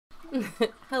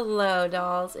Hello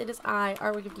dolls, it is I,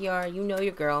 ArtWorkOfDR, you know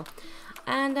your girl.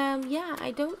 And yeah,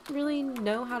 I don't really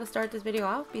know how to start this video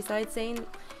off besides saying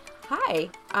hi.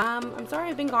 I'm sorry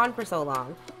I've been gone for so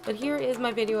long, but here is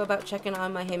my video about checking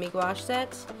on my Himi Gouache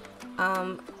sets.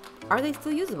 Are they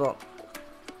still usable?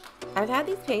 I've had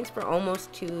these paints for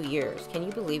almost 2 years, can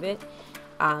you believe it?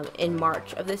 In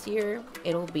March of this year,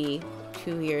 it'll be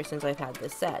 2 years since I've had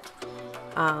this set.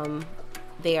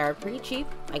 They are pretty cheap.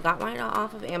 I got mine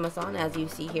off of Amazon, as you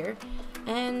see here,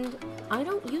 and I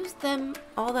don't use them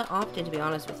all that often, to be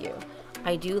honest with you.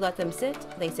 I do let them sit.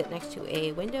 They sit next to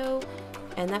a window,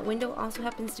 and that window also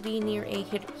happens to be near a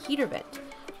heater vent.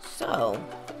 So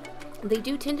they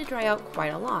do tend to dry out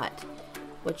quite a lot,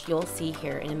 which you'll see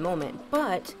here in a moment.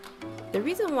 But the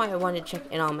reason why I wanted to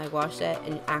check in on my gouache set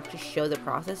and actually show the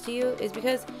process to you is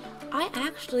because I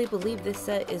actually believe this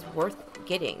set is worth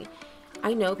getting.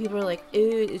 I know people are like,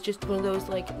 ew, it's just one of those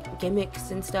like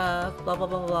gimmicks and stuff, blah blah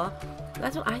blah blah.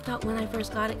 That's what I thought when I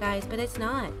first got it, guys, but it's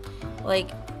not. Like,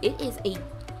 it is a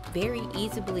very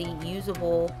easily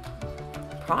usable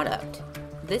product.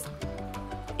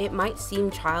 It might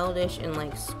seem childish in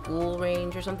like school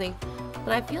range or something,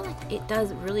 but I feel like it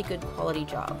does a really good quality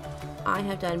job. I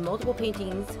have done multiple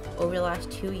paintings over the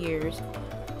last 2 years,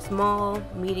 small,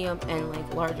 medium, and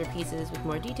like larger pieces with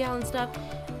more detail and stuff,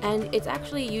 and it's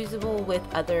actually usable with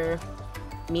other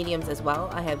mediums as well.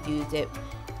 I have used it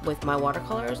with my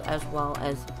watercolors as well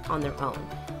as on their own.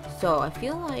 So I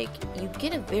feel like you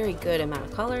get a very good amount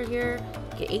of color here,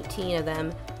 get 18 of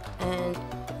them, and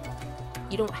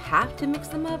you don't have to mix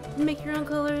them up and make your own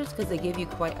colors because they give you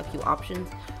quite a few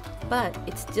options, but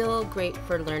it's still great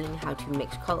for learning how to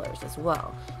mix colors as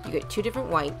well. You get 2 different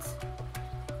whites.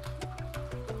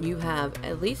 You have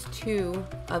at least 2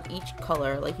 of each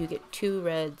color, like you get 2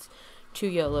 reds, 2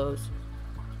 yellows,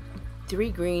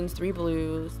 3 greens, 3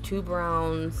 blues, 2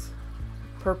 browns,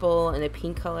 purple, and a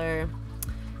pink color,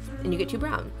 and you get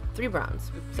 3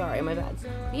 browns, sorry, my bad.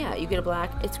 Yeah, you get a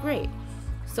black. It's great.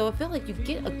 So I feel like you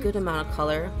get a good amount of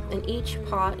color, and each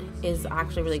pot is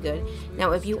actually really good.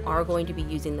 Now, if you are going to be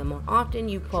using them more often,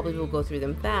 you probably will go through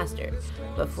them faster.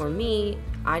 But for me,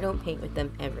 I don't paint with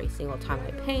them every single time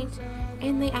I paint,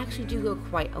 and they actually do go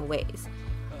quite a ways.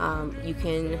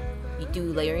 You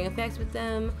do layering effects with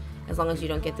them, as long as you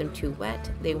don't get them too wet.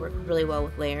 They work really well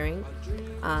with layering.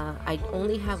 I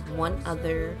only have one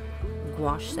other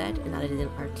gouache set, and that is an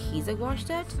Arteza gouache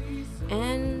set,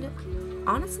 and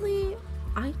honestly,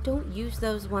 I don't use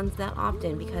those ones that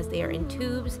often because they are in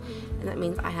tubes, and that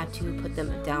means I have to put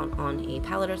them down on a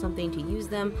pallet or something to use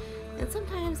them, and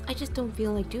sometimes I just don't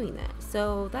feel like doing that.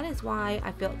 So that is why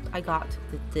I felt I got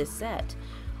this set,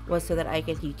 was so that I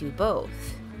could do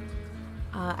both.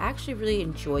 I actually really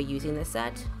enjoy using this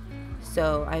set,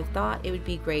 so I thought it would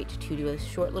be great to do a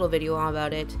short little video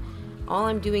about it. All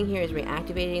I'm doing here is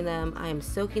reactivating them. I am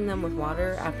soaking them with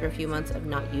water after a few months of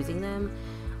not using them.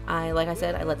 Like I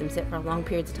said, I let them sit for long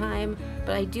periods of time,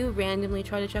 but I do randomly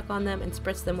try to check on them and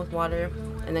spritz them with water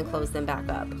and then close them back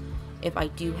up. If I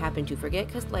do happen to forget,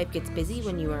 because life gets busy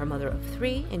when you are a mother of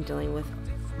 3 and dealing with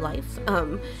life.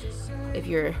 If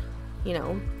you're,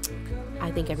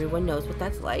 I think everyone knows what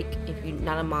that's like. If you're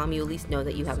not a mom, you at least know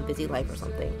that you have a busy life or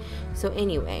something. So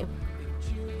anyway,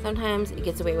 sometimes it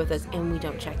gets away with us and we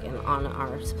don't check in on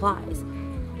our supplies.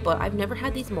 But I've never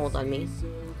had these mold on me,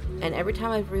 and every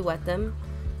time I've re-wet them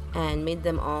and made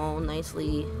them all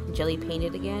nicely jelly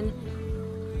painted again,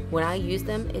 when I use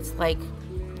them, it's like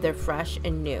they're fresh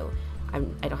and new. I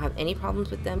don't have any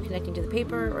problems with them connecting to the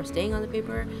paper or staying on the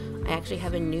paper. I actually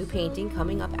have a new painting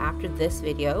coming up after this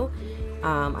video.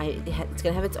 It's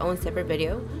gonna have its own separate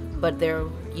video, but they're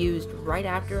used right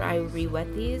after I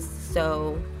re-wet these.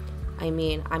 So I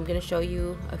mean, I'm gonna show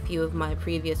you a few of my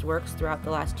previous works throughout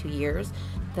the last 2 years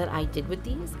that I did with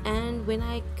these, and when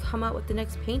I come out with the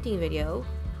next painting video,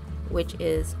 which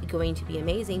is going to be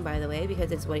amazing, by the way,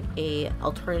 because it's like a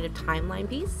alternative timeline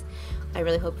piece. I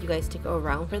really hope you guys stick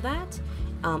around for that.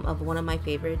 Of one of my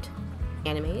favorite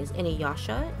animes,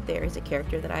 Inuyasha, there is a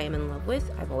character that I am in love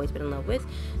with. I've always been in love with.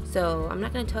 So I'm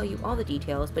not going to tell you all the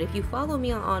details, but if you follow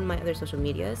me on my other social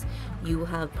medias, you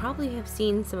probably have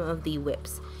seen some of the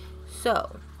whips.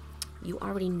 So you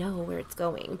already know where it's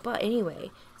going. But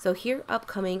anyway, so here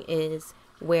upcoming is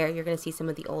where you're going to see some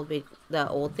of the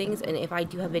old things, and if I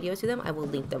do have videos to them, I will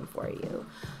link them for you.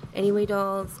 Anyway,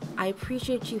 dolls, I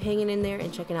appreciate you hanging in there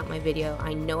and checking out my video.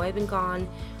 I know I've been gone,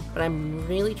 but I'm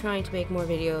really trying to make more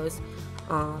videos.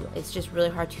 It's just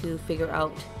really hard to figure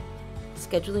out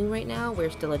scheduling right now. We're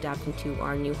still adapting to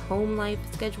our new home life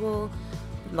schedule.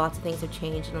 Lots of things have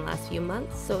changed in the last few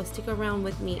months, so stick around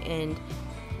with me and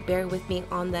bear with me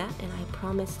on that, and I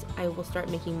promise I will start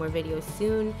making more videos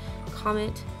soon.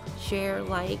 Comment, share,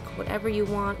 like, whatever you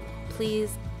want,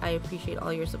 please. I appreciate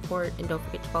all your support, and don't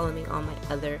forget to follow me on my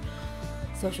other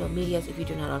social medias if you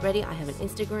do not already. I have an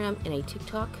Instagram and a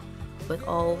TikTok with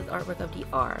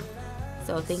ArtWorkOfDR.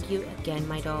 So thank you again,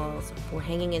 my dolls, for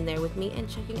hanging in there with me and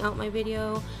checking out my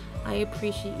video. I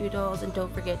appreciate you, dolls, and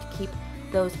don't forget to keep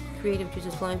those creative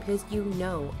juices flowing, because you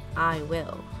know I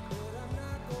will.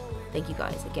 Thank you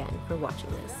guys again for watching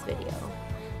this video.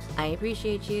 I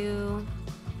appreciate you.